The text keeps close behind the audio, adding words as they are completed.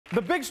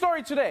The big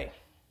story today,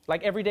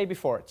 like every day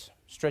before it,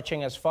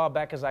 stretching as far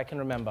back as I can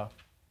remember,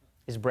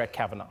 is Brett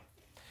Kavanaugh.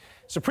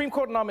 Supreme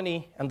Court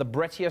nominee and the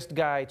Brettiest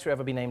guy to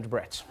ever be named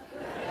Brett.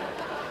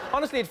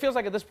 Honestly, it feels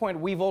like at this point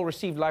we've all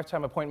received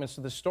lifetime appointments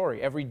to this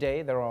story. Every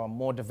day there are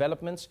more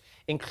developments,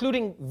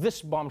 including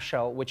this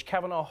bombshell, which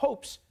Kavanaugh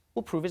hopes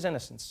will prove his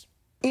innocence.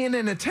 In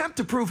an attempt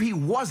to prove he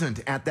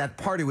wasn't at that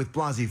party with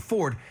Blasey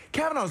Ford,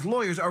 Kavanaugh's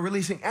lawyers are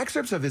releasing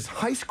excerpts of his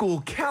high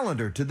school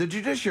calendar to the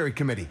Judiciary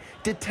Committee.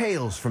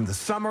 Details from the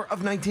summer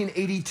of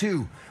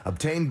 1982.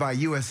 Obtained by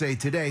USA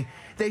Today,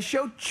 they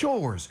show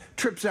chores,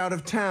 trips out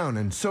of town,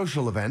 and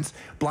social events.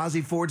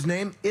 Blasey Ford's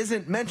name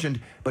isn't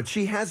mentioned, but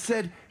she has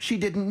said she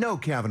didn't know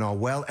Kavanaugh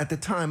well at the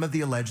time of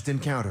the alleged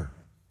encounter.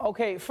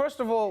 Okay, first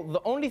of all,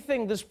 the only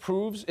thing this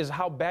proves is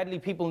how badly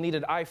people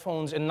needed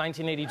iPhones in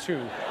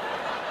 1982.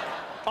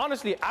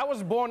 Honestly, I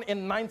was born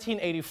in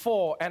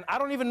 1984, and I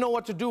don't even know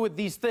what to do with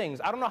these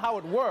things. I don't know how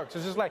it works.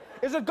 It's just like,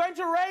 is it going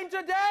to rain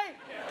today?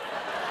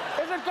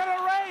 Is it going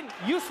to rain?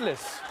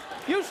 Useless.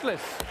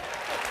 Useless.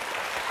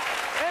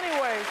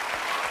 Anyway,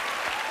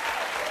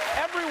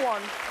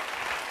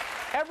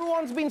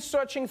 everyone's been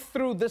searching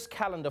through this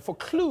calendar for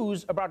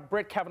clues about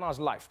Brett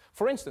Kavanaugh's life.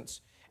 For instance,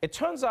 it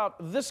turns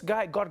out this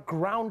guy got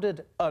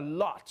grounded a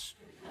lot.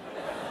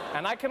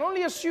 And I can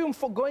only assume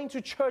for going to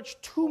church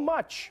too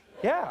much.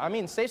 Yeah, I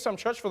mean, save some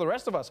church for the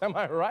rest of us, am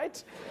I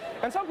right?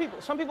 And some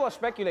people are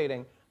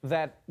speculating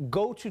that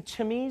go to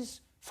Timmy's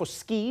for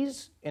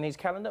skis in his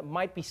calendar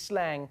might be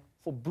slang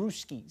for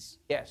brewskis.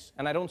 Yes,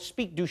 and I don't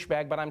speak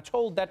douchebag, but I'm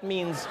told that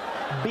means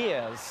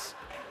beers.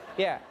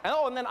 Yeah,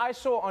 and then I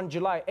saw on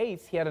July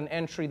 8th, he had an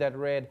entry that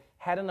read,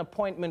 had an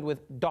appointment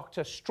with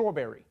Dr.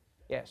 Strawberry.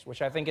 Yes,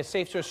 which I think is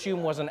safe to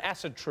assume was an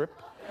acid trip.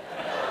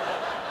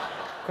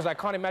 Because I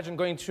can't imagine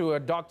going to a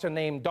doctor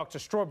named Dr.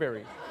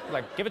 Strawberry.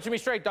 Like, give it to me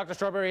straight, Dr.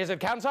 Strawberry, is it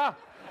cancer?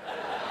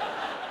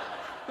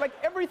 Like,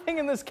 everything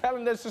in this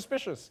calendar is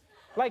suspicious.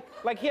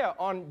 Like here,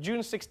 on June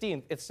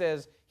 16th, it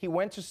says he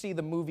went to see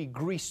the movie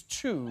Grease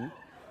 2,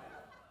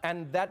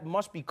 and that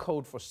must be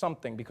code for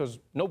something, because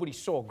nobody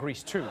saw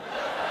Grease 2.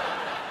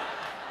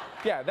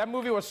 Yeah, that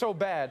movie was so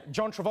bad,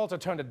 John Travolta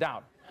turned it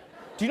down.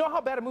 Do you know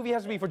how bad a movie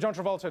has to be for John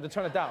Travolta to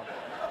turn it down?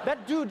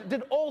 That dude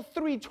did all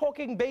 3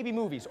 talking baby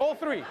movies, all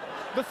 3.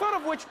 The third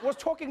of which was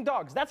Talking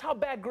Dogs. That's how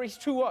bad Grease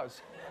 2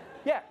 was.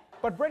 Yeah,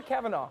 but Brett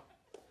Kavanaugh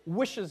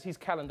wishes his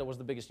calendar was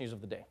the biggest news of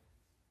the day.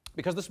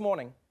 Because this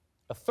morning,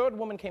 a third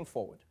woman came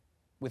forward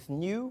with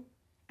new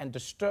and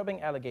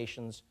disturbing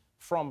allegations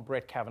from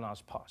Brett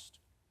Kavanaugh's past.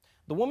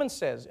 The woman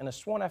says in a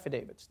sworn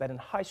affidavit that in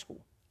high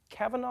school,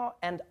 Kavanaugh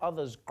and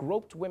others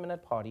groped women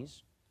at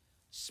parties,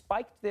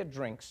 spiked their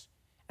drinks,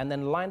 and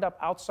then lined up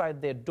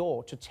outside their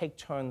door to take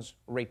turns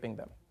raping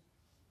them.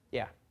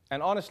 Yeah,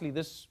 and honestly,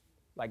 this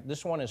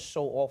one is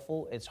so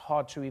awful, it's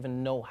hard to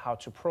even know how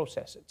to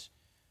process it.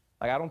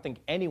 Like, I don't think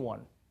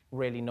anyone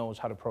really knows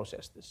how to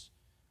process this.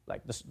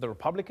 Like, the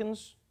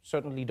Republicans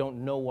certainly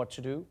don't know what to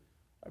do.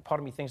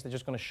 Part of me thinks they're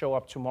just gonna show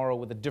up tomorrow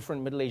with a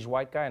different middle-aged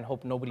white guy and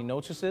hope nobody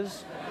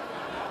notices.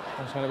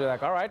 I'm just gonna be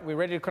like, all right, we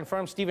ready to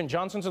confirm Stephen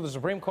Johnson to the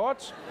Supreme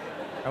Court?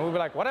 And we'll be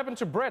like, what happened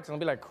to Brett? And I'll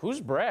be like, who's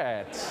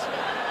Brett?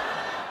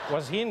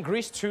 Was he in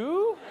Grease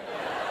too?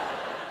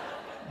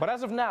 But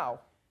as of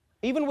now,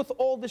 even with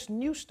all this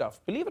new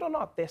stuff, believe it or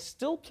not, they're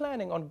still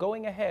planning on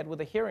going ahead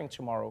with a hearing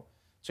tomorrow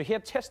to hear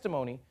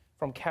testimony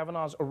from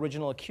Kavanaugh's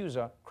original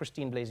accuser,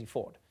 Christine Blasey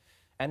Ford.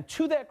 And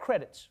to their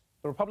credit,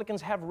 the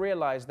Republicans have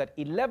realized that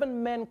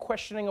 11 men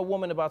questioning a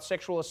woman about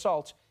sexual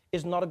assault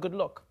is not a good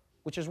look,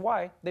 which is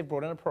why they've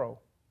brought in a pro.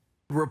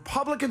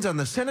 Republicans on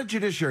the Senate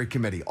Judiciary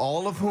Committee,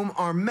 all of whom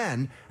are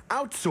men,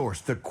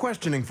 outsourced the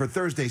questioning for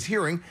Thursday's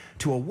hearing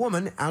to a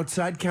woman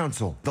outside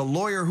counsel. The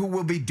lawyer who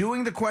will be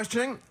doing the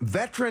questioning,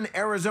 veteran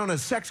Arizona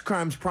sex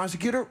crimes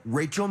prosecutor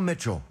Rachel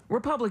Mitchell.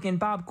 Republican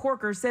Bob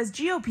Corker says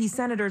GOP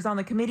senators on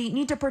the committee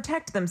need to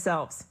protect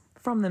themselves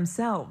from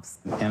themselves.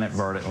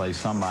 Inadvertently,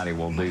 somebody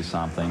will do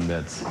something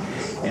that's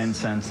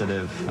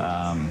insensitive.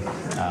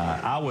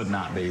 I would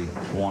not be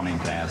wanting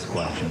to ask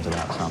questions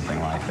about something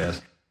like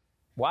this.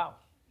 Wow.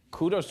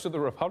 Kudos to the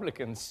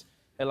Republicans.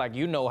 They're like,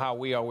 you know how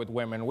we are with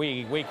women.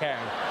 We can't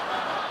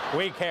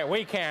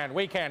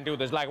do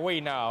this. Like,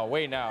 we know.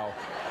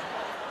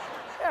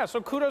 Yeah,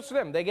 so kudos to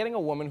them. They're getting a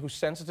woman who's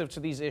sensitive to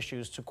these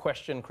issues to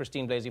question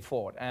Christine Blasey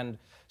Ford. And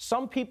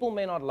some people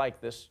may not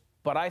like this,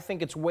 but I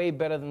think it's way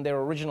better than their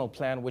original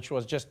plan, which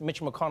was just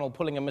Mitch McConnell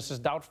pulling a Mrs.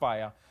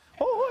 Doubtfire.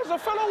 Oh, as a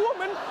fellow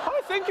woman, I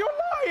think you're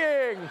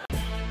lying.